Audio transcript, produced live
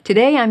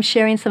Today I'm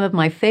sharing some of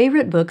my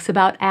favorite books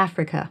about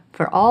Africa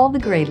for all the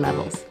grade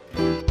levels.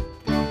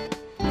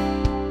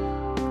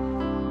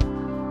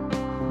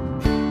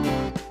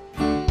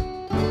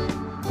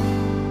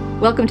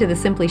 Welcome to the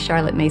Simply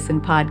Charlotte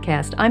Mason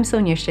podcast. I'm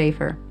Sonia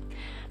Schaefer.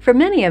 For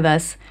many of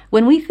us,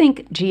 when we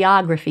think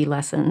geography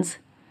lessons,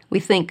 we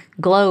think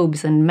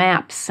globes and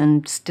maps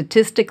and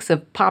statistics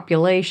of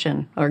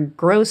population or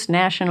gross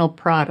national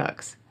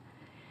products.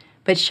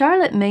 But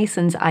Charlotte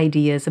Mason's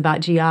ideas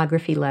about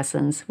geography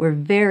lessons were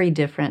very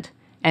different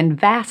and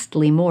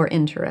vastly more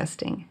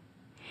interesting.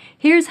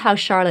 Here's how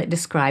Charlotte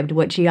described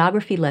what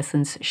geography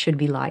lessons should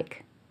be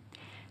like.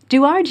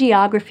 Do our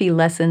geography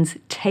lessons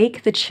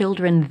take the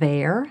children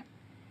there?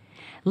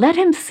 Let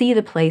him see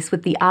the place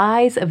with the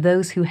eyes of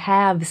those who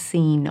have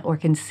seen or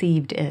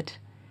conceived it.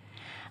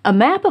 A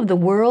map of the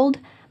world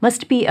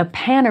must be a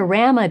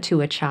panorama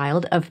to a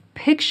child of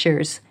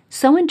pictures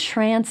so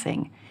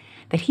entrancing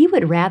that he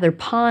would rather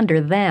ponder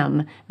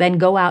them than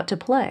go out to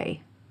play.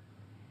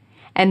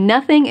 And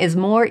nothing is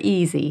more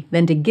easy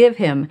than to give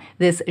him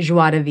this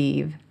joie de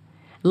vivre.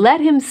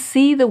 Let him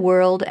see the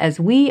world as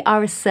we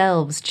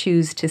ourselves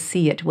choose to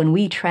see it when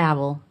we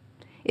travel.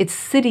 Its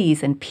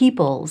cities and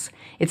peoples,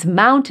 its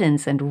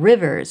mountains and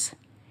rivers.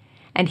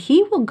 And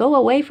he will go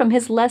away from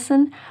his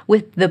lesson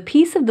with the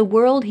piece of the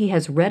world he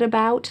has read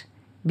about,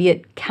 be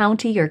it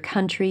county or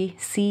country,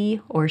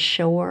 sea or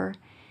shore,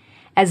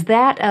 as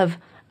that of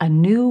a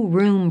new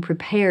room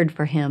prepared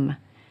for him.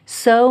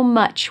 So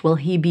much will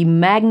he be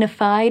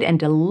magnified and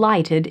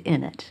delighted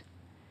in it.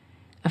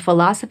 A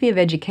Philosophy of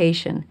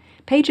Education,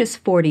 pages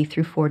 40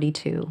 through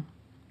 42.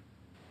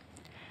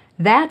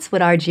 That's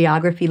what our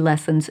geography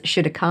lessons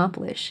should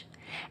accomplish.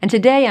 And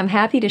today I'm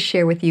happy to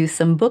share with you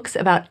some books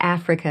about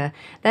Africa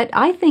that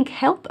I think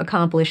help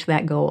accomplish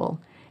that goal.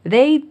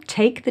 They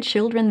take the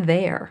children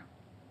there.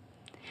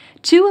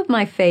 Two of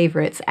my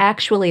favorites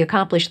actually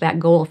accomplish that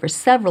goal for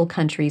several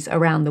countries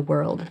around the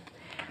world: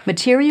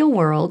 Material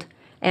World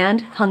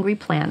and Hungry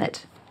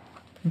Planet.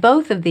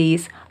 Both of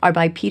these are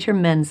by Peter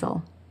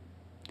Menzel.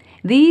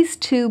 These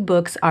two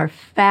books are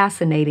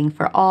fascinating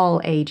for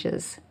all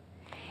ages.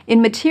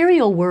 In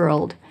Material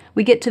World,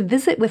 we get to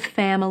visit with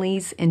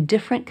families in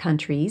different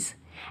countries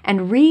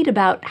and read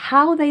about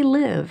how they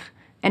live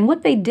and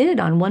what they did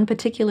on one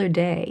particular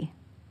day.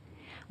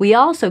 We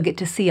also get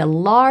to see a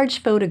large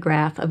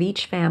photograph of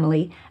each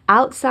family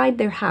outside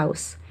their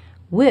house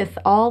with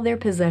all their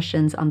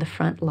possessions on the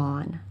front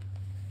lawn.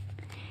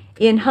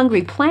 In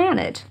Hungry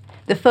Planet,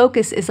 the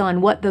focus is on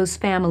what those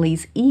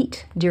families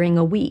eat during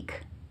a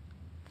week.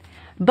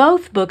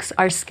 Both books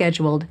are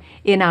scheduled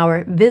in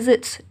our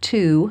Visits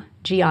to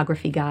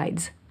Geography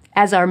guides,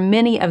 as are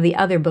many of the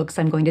other books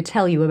I'm going to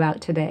tell you about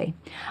today.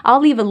 I'll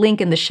leave a link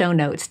in the show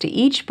notes to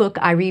each book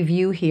I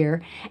review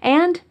here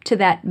and to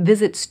that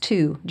Visits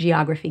to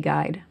Geography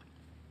guide.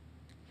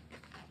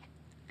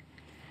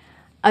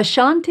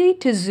 Ashanti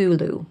to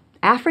Zulu,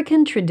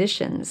 African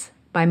Traditions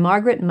by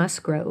Margaret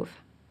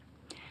Musgrove.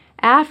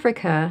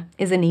 Africa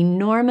is an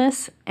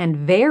enormous and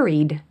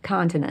varied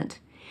continent,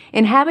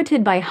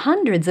 inhabited by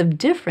hundreds of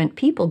different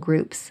people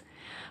groups,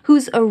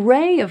 whose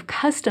array of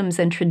customs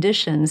and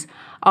traditions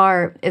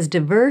are as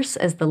diverse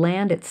as the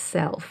land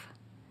itself.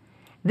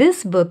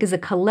 This book is a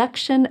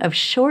collection of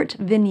short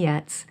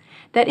vignettes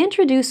that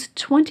introduce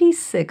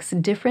 26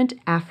 different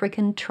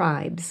African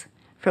tribes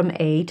from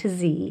A to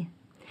Z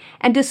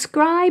and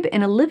describe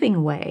in a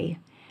living way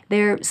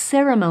their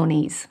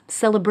ceremonies,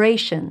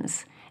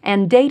 celebrations,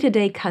 and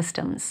day-to-day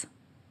customs.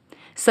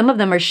 Some of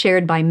them are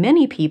shared by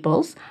many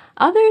peoples,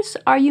 others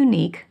are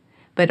unique,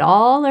 but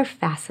all are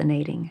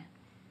fascinating.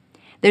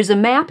 There's a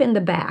map in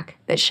the back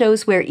that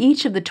shows where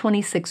each of the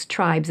 26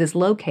 tribes is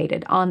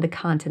located on the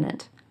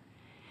continent.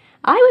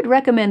 I would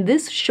recommend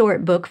this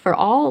short book for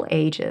all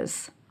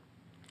ages.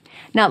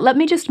 Now, let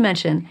me just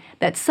mention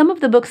that some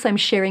of the books I'm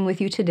sharing with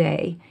you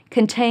today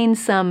contain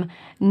some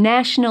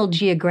National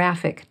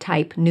Geographic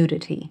type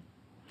nudity.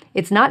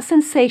 It's not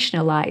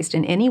sensationalized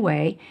in any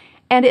way,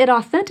 and it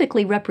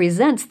authentically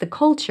represents the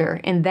culture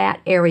in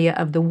that area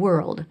of the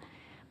world.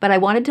 But I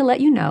wanted to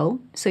let you know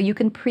so you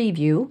can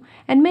preview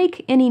and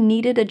make any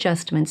needed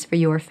adjustments for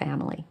your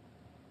family.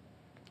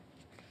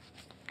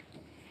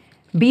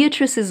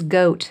 Beatrice's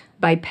Goat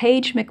by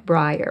Paige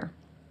McBriar.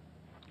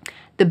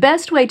 The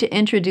best way to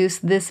introduce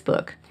this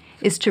book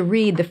is to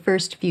read the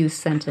first few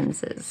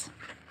sentences.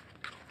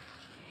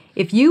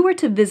 If you were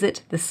to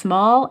visit the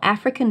small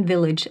African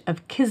village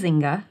of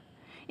Kizinga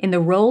in the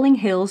rolling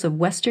hills of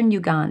western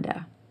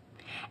Uganda,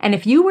 and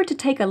if you were to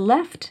take a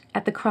left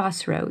at the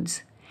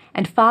crossroads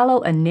and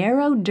follow a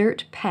narrow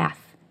dirt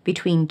path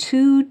between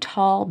two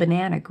tall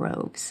banana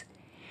groves,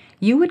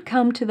 you would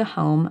come to the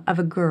home of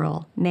a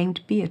girl named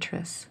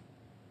Beatrice.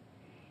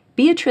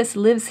 Beatrice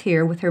lives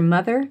here with her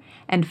mother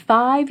and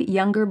 5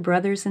 younger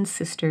brothers and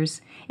sisters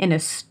in a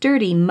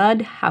sturdy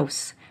mud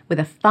house with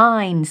a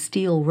fine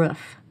steel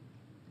roof.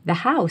 The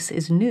house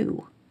is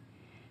new.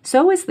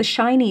 So is the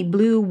shiny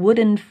blue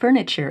wooden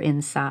furniture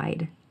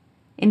inside.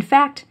 In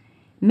fact,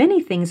 many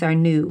things are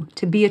new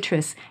to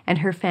Beatrice and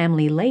her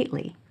family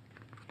lately.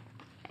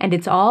 and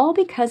it's all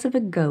because of a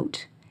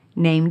goat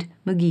named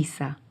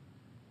Mugisa.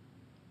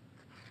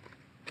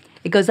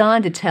 It goes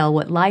on to tell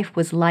what life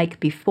was like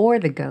before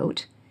the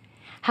goat,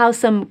 how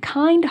some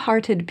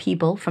kind-hearted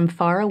people from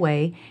far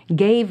away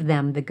gave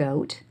them the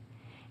goat,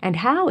 and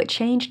how it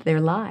changed their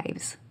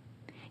lives,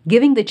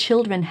 giving the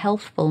children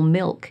healthful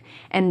milk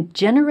and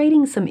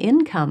generating some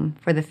income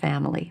for the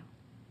family.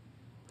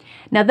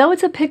 Now, though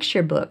it's a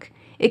picture book,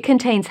 it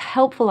contains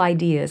helpful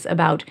ideas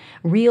about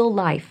real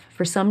life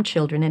for some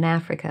children in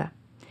Africa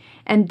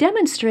and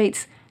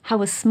demonstrates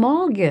how a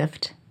small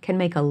gift can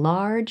make a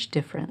large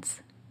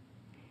difference.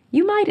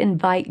 You might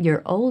invite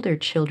your older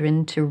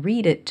children to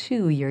read it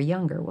to your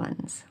younger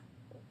ones.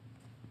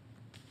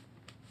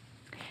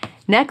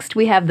 Next,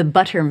 we have The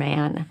Butter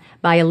Man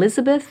by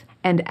Elizabeth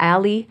and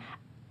Ali.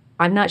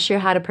 I'm not sure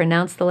how to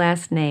pronounce the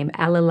last name.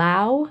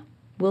 Alalou?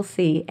 We'll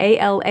see.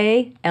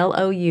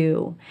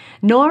 Allalou.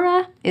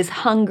 Nora is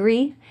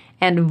hungry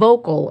and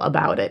vocal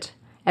about it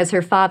as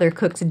her father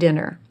cooks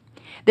dinner.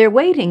 They're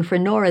waiting for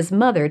Nora's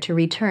mother to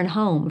return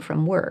home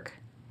from work.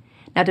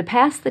 Now, to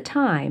pass the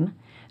time,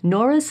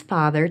 Nora's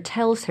father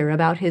tells her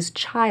about his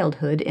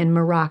childhood in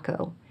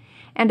Morocco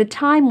and a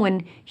time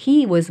when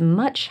he was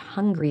much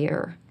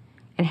hungrier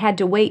and had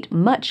to wait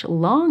much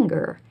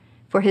longer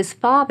for his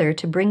father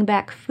to bring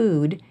back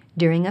food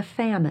during a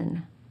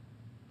famine.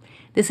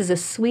 This is a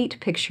sweet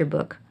picture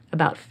book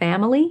about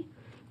family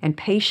and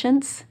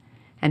patience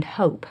and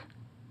hope.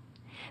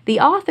 The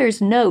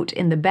author's note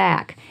in the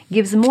back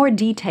gives more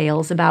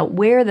details about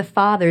where the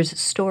father's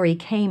story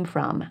came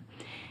from,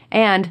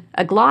 and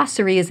a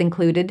glossary is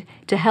included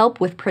to help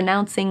with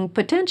pronouncing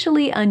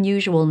potentially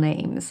unusual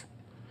names.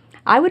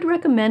 I would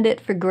recommend it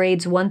for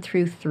grades 1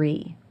 through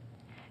 3.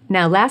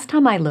 Now, last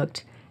time I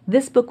looked,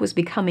 this book was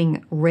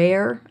becoming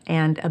rare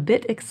and a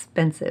bit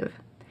expensive,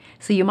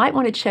 so you might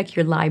want to check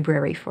your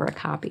library for a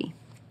copy.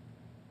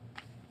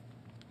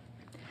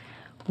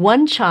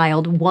 One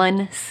Child,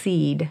 One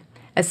Seed,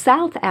 a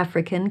South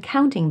African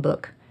counting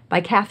book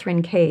by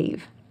Catherine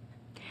Cave.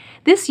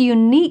 This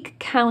unique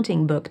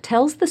counting book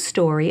tells the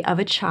story of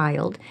a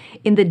child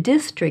in the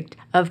district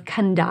of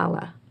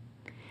Kandala.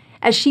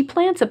 As she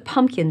plants a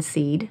pumpkin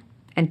seed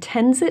and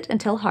tends it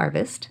until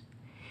harvest,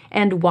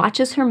 and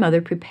watches her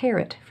mother prepare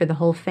it for the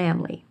whole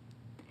family.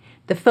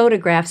 The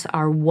photographs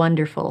are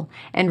wonderful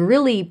and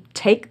really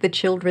take the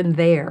children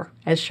there,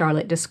 as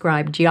Charlotte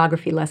described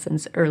geography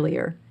lessons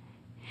earlier.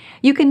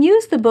 You can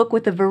use the book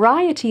with a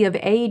variety of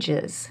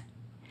ages.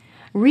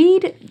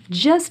 Read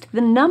just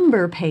the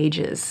number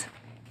pages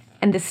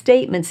and the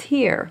statements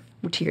here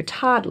to your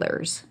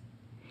toddlers.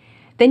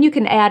 Then you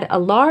can add a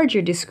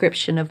larger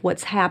description of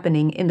what's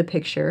happening in the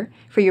picture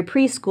for your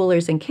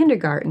preschoolers and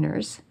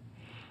kindergartners.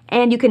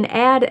 And you can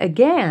add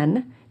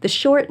again the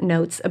short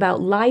notes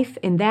about life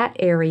in that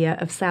area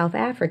of South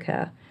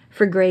Africa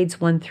for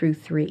grades 1 through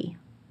 3.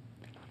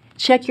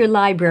 Check your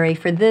library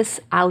for this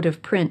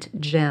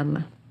out-of-print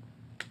gem.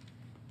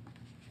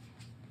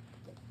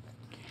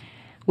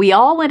 We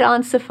All Went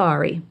on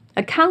Safari,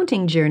 a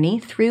counting journey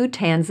through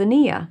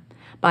Tanzania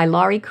by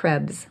Laurie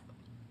Krebs.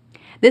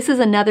 This is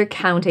another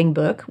counting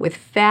book with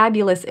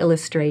fabulous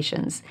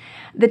illustrations.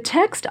 The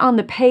text on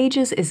the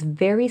pages is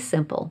very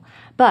simple,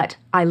 but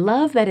I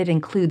love that it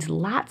includes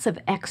lots of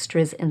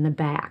extras in the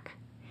back.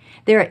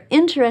 There are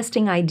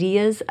interesting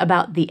ideas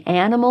about the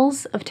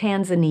animals of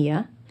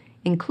Tanzania,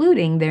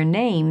 including their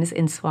names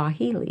in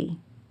Swahili.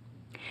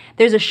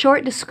 There's a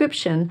short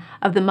description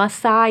of the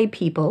Maasai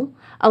people,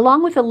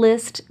 along with a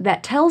list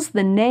that tells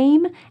the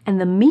name and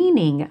the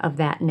meaning of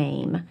that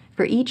name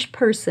for each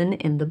person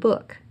in the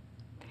book.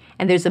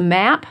 And there's a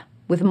map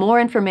with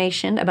more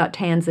information about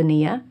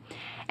Tanzania.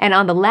 And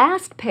on the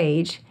last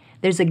page,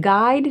 there's a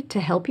guide to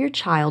help your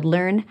child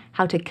learn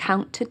how to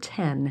count to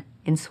 10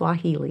 in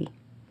Swahili.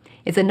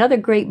 It's another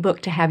great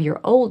book to have your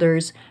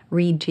olders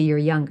read to your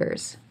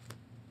youngers.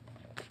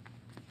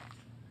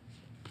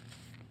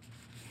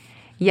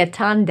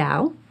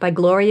 Yatandao by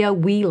Gloria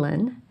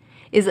Whelan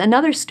is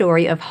another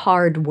story of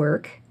hard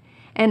work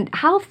and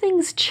how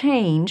things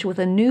change with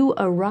a new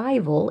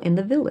arrival in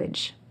the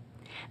village.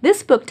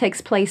 This book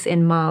takes place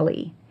in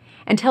Mali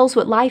and tells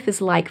what life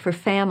is like for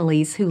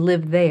families who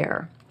live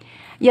there.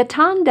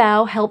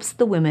 Yatandao helps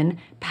the women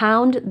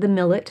pound the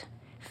millet,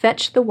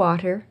 fetch the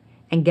water,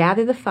 and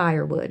gather the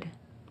firewood.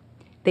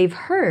 They've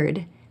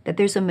heard that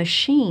there's a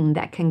machine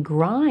that can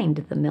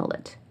grind the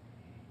millet,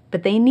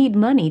 but they need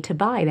money to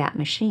buy that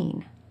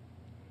machine.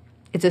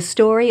 It's a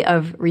story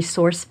of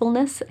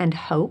resourcefulness and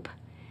hope,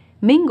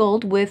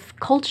 mingled with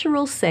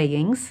cultural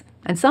sayings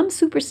and some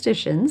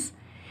superstitions,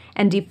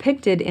 and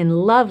depicted in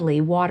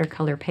lovely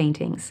watercolor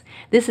paintings.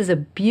 This is a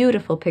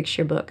beautiful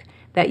picture book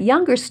that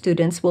younger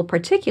students will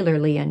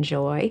particularly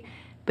enjoy,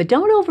 but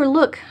don't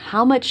overlook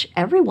how much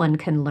everyone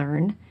can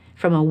learn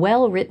from a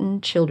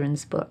well-written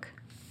children's book.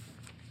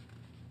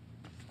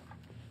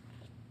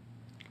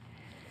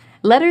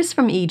 Letters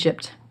from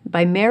Egypt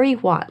by Mary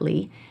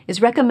Whatley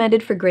is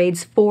recommended for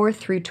grades 4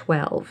 through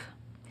 12.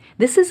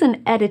 This is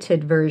an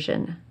edited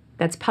version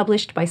that's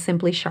published by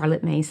Simply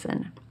Charlotte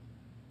Mason.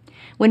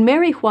 When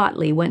Mary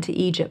Whatley went to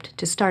Egypt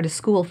to start a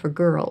school for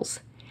girls,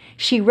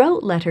 she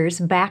wrote letters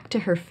back to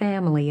her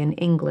family in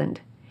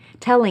England,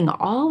 telling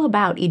all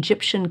about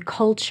Egyptian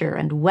culture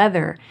and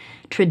weather,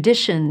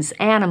 traditions,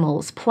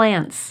 animals,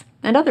 plants,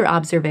 and other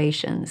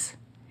observations.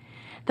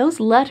 Those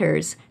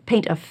letters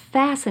paint a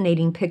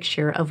fascinating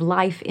picture of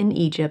life in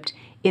Egypt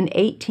in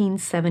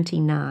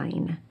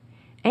 1879.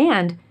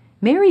 And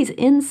Mary's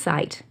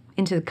insight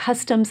into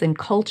customs and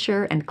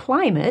culture and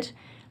climate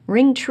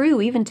ring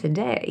true even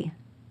today.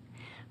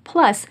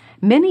 Plus,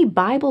 many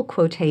Bible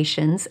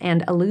quotations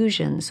and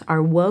allusions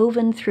are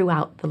woven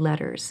throughout the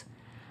letters,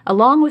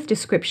 along with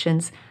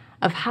descriptions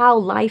of how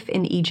life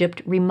in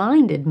Egypt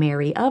reminded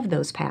Mary of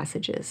those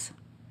passages.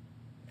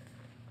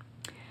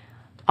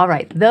 All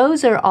right,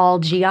 those are all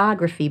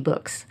geography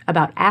books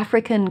about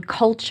African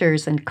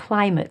cultures and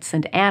climates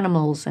and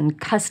animals and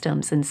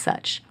customs and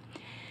such.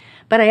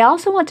 But I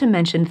also want to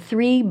mention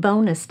 3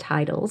 bonus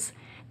titles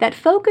that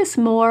focus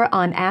more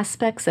on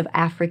aspects of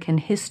African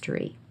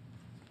history.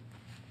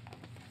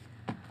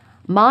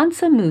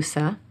 Mansa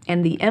Musa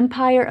and the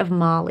Empire of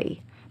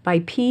Mali by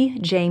P.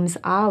 James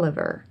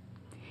Oliver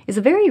is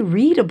a very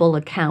readable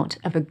account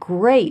of a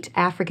great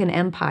African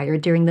empire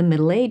during the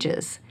Middle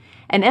Ages,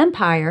 an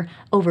empire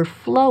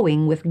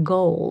overflowing with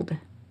gold.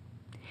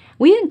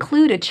 We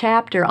include a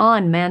chapter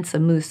on Mansa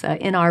Musa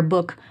in our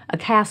book, A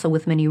Castle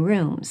with Many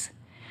Rooms.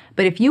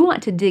 But if you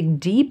want to dig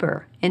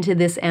deeper into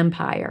this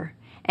empire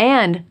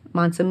and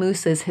Mansa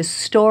Musa's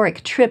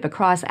historic trip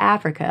across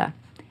Africa,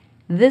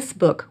 this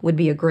book would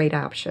be a great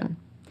option.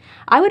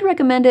 I would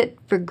recommend it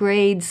for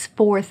grades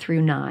 4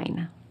 through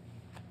 9.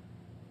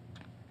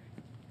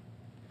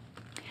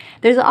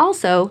 There's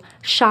also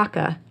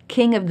Shaka,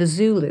 King of the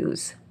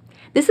Zulus.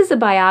 This is a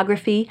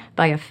biography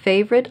by a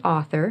favorite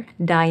author,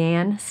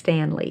 Diane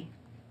Stanley.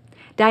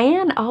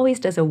 Diane always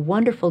does a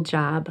wonderful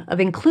job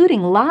of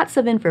including lots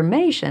of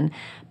information,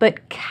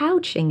 but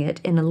couching it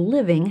in a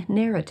living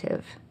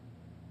narrative.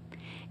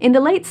 In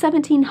the late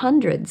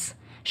 1700s,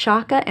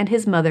 Shaka and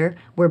his mother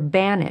were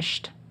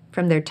banished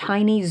from their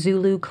tiny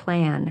Zulu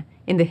clan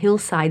in the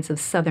hillsides of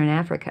southern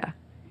Africa.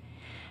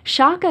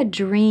 Shaka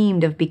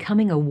dreamed of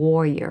becoming a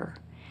warrior,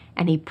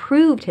 and he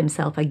proved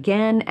himself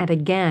again and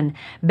again,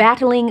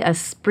 battling a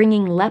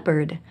springing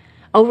leopard,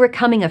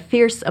 overcoming a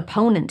fierce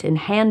opponent in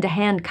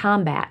hand-to-hand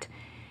combat,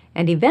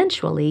 and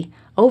eventually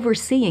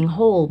overseeing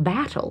whole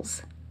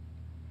battles.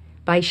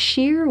 By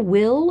sheer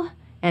will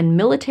and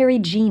military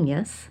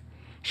genius,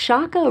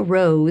 Shaka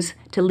rose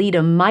to lead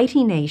a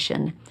mighty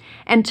nation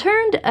and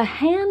turned a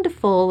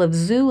handful of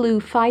Zulu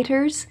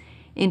fighters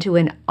into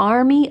an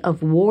army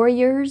of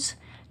warriors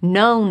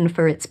known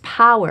for its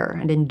power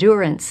and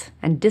endurance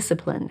and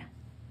discipline.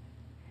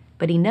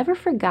 But he never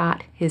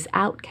forgot his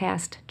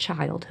outcast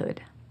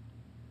childhood.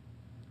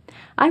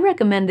 I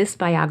recommend this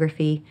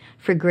biography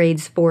for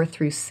grades 4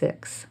 through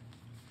 6.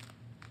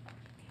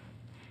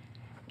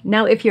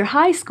 Now, if your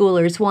high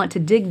schoolers want to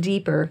dig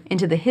deeper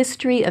into the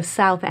history of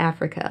South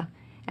Africa,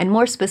 and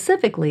more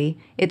specifically,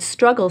 its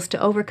struggles to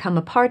overcome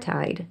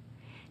apartheid,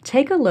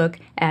 take a look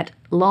at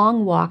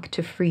Long Walk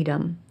to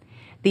Freedom,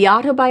 the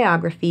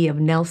autobiography of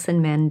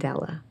Nelson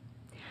Mandela.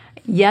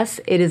 Yes,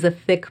 it is a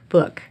thick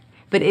book,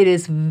 but it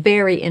is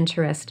very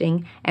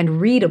interesting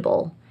and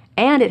readable,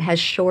 and it has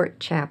short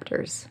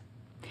chapters.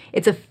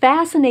 It's a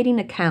fascinating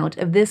account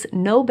of this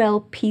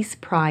Nobel Peace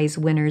Prize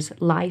winner's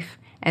life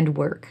and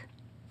work.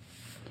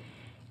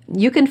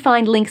 You can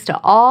find links to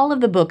all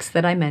of the books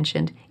that I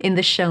mentioned in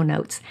the show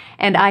notes,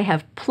 and I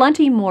have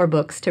plenty more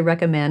books to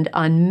recommend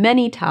on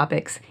many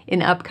topics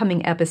in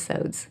upcoming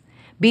episodes.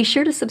 Be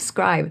sure to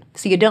subscribe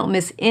so you don't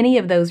miss any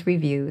of those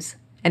reviews,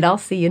 and I'll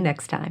see you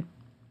next time.